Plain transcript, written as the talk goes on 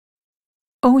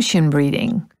Ocean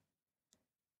breathing.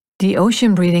 The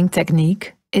ocean breathing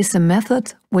technique is a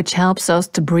method which helps us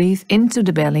to breathe into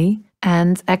the belly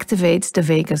and activates the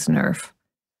vagus nerve.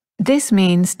 This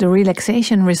means the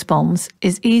relaxation response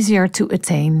is easier to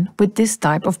attain with this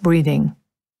type of breathing.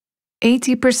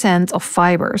 80% of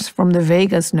fibers from the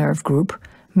vagus nerve group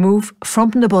move from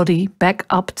the body back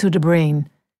up to the brain.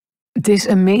 This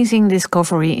amazing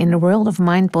discovery in the world of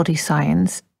mind-body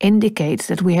science indicates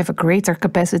that we have a greater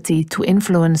capacity to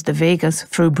influence the vagus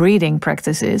through breathing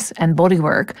practices and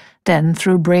bodywork than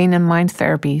through brain and mind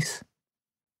therapies.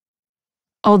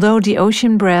 Although the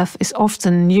ocean breath is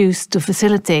often used to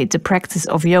facilitate the practice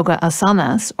of yoga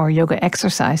asanas or yoga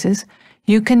exercises,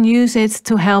 you can use it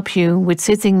to help you with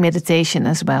sitting meditation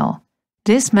as well.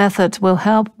 This method will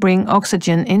help bring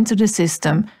oxygen into the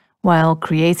system while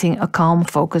creating a calm,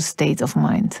 focused state of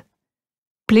mind.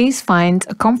 Please find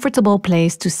a comfortable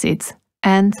place to sit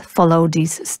and follow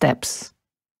these steps.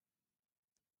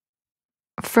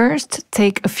 First,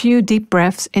 take a few deep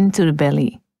breaths into the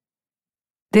belly.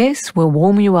 This will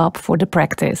warm you up for the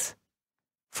practice.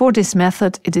 For this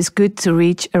method, it is good to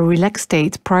reach a relaxed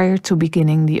state prior to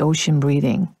beginning the ocean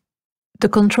breathing. The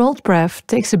controlled breath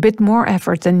takes a bit more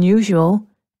effort than usual,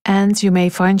 and you may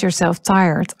find yourself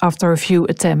tired after a few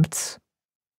attempts.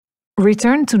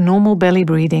 Return to normal belly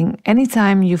breathing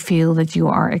anytime you feel that you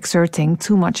are exerting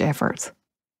too much effort.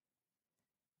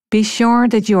 Be sure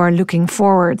that you are looking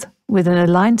forward with an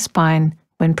aligned spine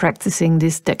when practicing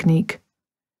this technique.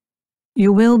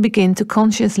 You will begin to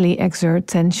consciously exert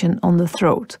tension on the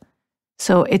throat,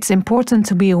 so it's important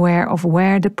to be aware of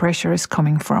where the pressure is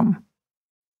coming from.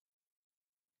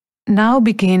 Now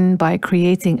begin by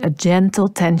creating a gentle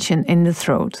tension in the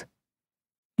throat.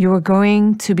 You are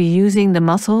going to be using the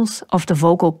muscles of the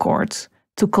vocal cords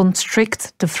to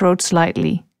constrict the throat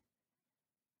slightly.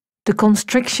 The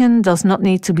constriction does not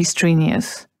need to be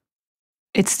strenuous.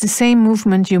 It's the same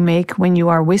movement you make when you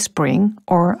are whispering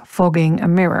or fogging a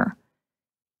mirror.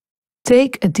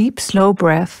 Take a deep, slow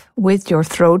breath with your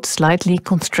throat slightly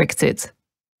constricted.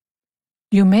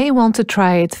 You may want to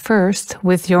try it first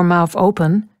with your mouth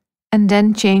open and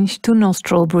then change to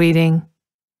nostril breathing.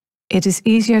 It is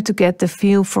easier to get the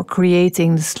feel for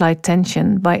creating the slight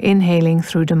tension by inhaling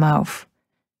through the mouth.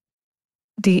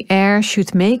 The air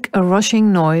should make a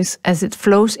rushing noise as it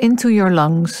flows into your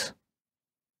lungs.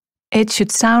 It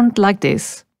should sound like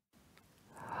this.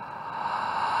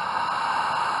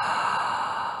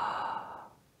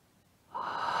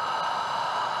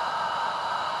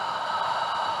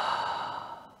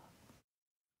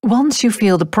 Once you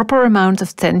feel the proper amount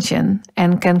of tension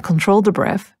and can control the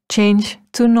breath, change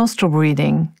to nostril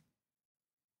breathing.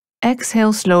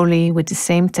 Exhale slowly with the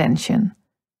same tension.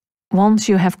 Once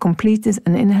you have completed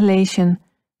an inhalation,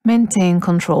 maintain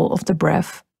control of the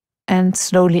breath and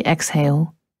slowly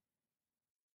exhale.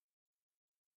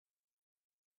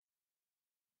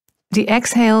 The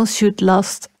exhale should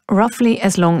last roughly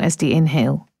as long as the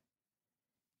inhale.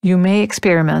 You may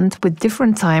experiment with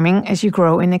different timing as you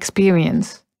grow in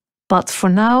experience. But for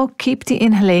now, keep the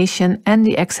inhalation and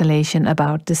the exhalation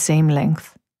about the same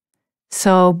length.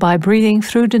 So by breathing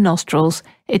through the nostrils,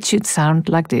 it should sound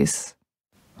like this.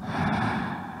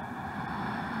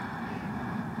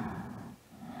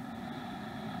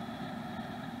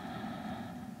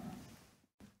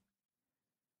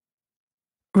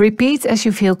 Repeat as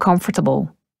you feel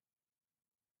comfortable.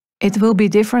 It will be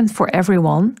different for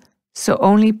everyone, so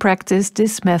only practice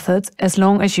this method as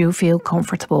long as you feel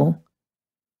comfortable.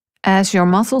 As your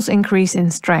muscles increase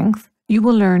in strength, you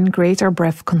will learn greater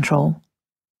breath control.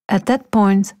 At that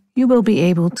point, you will be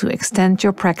able to extend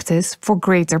your practice for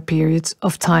greater periods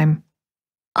of time.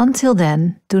 Until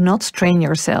then, do not strain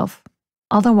yourself,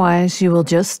 otherwise you will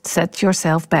just set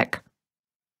yourself back.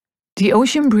 The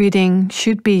ocean breathing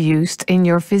should be used in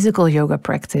your physical yoga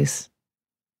practice.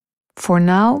 For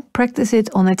now, practice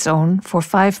it on its own for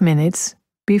 5 minutes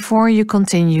before you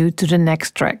continue to the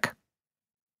next track.